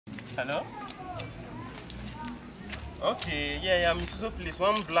Hello? Okay, yeah, I'm in Suso Place.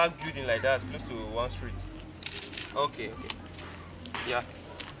 One black building like that, close to one street. Okay. Yeah.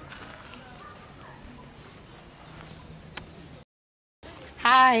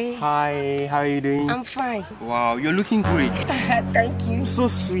 Hi. Hi, how are you doing? I'm fine. Wow, you're looking great. Thank you. So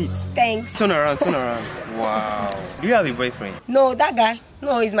sweet. Thanks. Turn around. Wow. Do you have a boyfriend? No, that guy.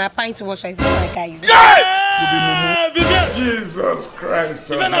 No, he's my pint washer. He's not my guy. Jesus Christ.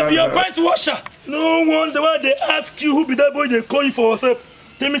 You better be a pant washer. No wonder why they ask you who be that boy they call you for yourself.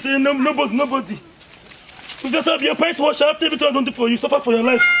 Tell me say nobody. You just be a pant washer after everything I don't do for you, suffer for your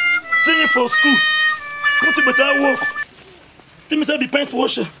life. Send you for school. Go to better work. Tell me say be pant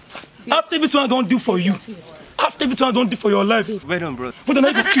washer. After everything I don't do for you. After everything I don't do for your life. Well done, bro. What do I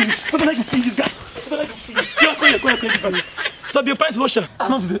like to kill you? What do I like to kill this guy? Go. So be a pant washer. I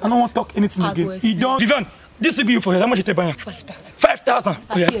don't want to talk anything again. You don't. Vivian, this will give you for how much you take by? 5,000. 5,000.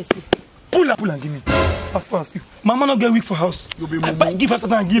 Oh, yeah. Pull and give me. Passport still. Mama not get weak for house. I give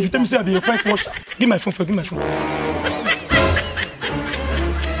 5,000 and give you. Tell me say I be a pant washer. Give my phone. Give my phone.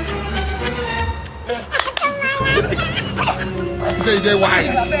 Say they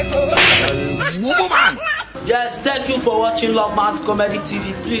wise. Woman. Yes, thank you for watching Love Man's Comedy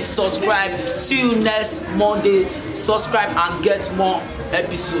TV. Please subscribe. See you next Monday. Subscribe and get more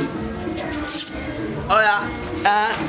episodes. Oh yeah.